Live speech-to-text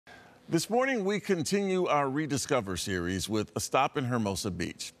This morning, we continue our Rediscover series with a stop in Hermosa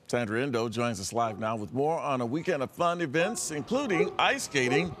Beach. Sandra Endo joins us live now with more on a weekend of fun events, including ice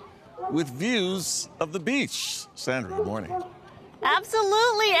skating with views of the beach. Sandra, good morning.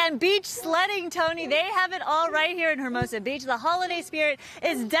 Absolutely, and beach sledding, Tony. They have it all right here in Hermosa Beach. The holiday spirit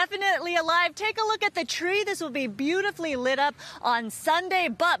is definitely alive. Take a look at the tree. This will be beautifully lit up on Sunday.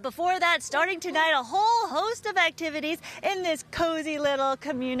 But before that, starting tonight, a whole host of activities in this cozy little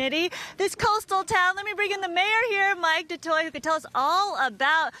community, this coastal town. Let me bring in the mayor here, Mike DeToy, who can tell us all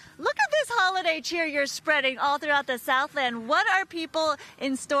about, look at this holiday cheer you're spreading all throughout the Southland. What are people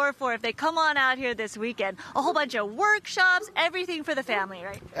in store for if they come on out here this weekend? A whole bunch of workshops, everything for the family,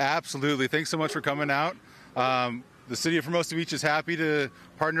 right? Absolutely. Thanks so much for coming out. The city of Hermosa Beach is happy to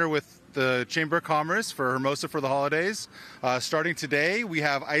partner with the Chamber of Commerce for Hermosa for the holidays. Starting today, we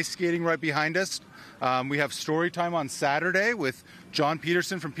have ice skating right behind us. We have story time on Saturday with John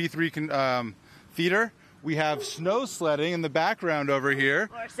Peterson from P3 Theater. We have snow sledding in the background over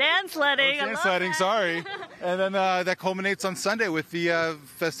here. Or sand sledding. Sand sledding, sorry. And then that culminates on Sunday with the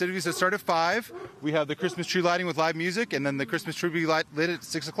festivities that start at 5. We have the Christmas tree lighting with live music, and then the Christmas tree will be lit at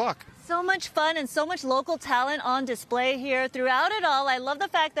 6 o'clock. So much fun and so much local talent on display here throughout it all. I love the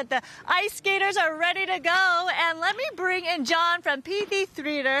fact that the ice skaters are ready to go. And let me bring in John from P3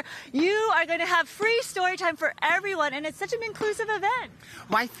 Theater. You are going to have free story time for everyone, and it's such an inclusive event.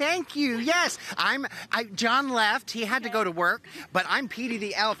 Why, thank you. Yes, John left. He had to go to work, but I'm Petey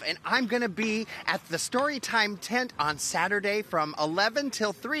the Elf, and I'm going to be at the Storytime tent on Saturday from 11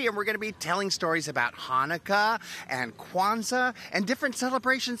 till 3, and we're going to be telling stories about Hanukkah and Kwanzaa and different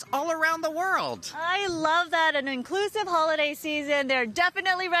celebrations all around the world. I love that. An inclusive holiday season. They're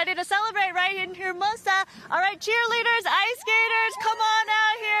definitely ready to celebrate right in Hermosa. All right, cheerleaders, ice skaters, come on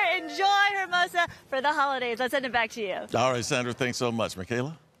out here. Enjoy Hermosa for the holidays. Let's send it back to you. All right, Sandra, thanks so much.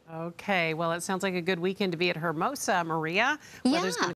 Michaela? Okay, well, it sounds like a good weekend to be at Hermosa, Maria. Yeah.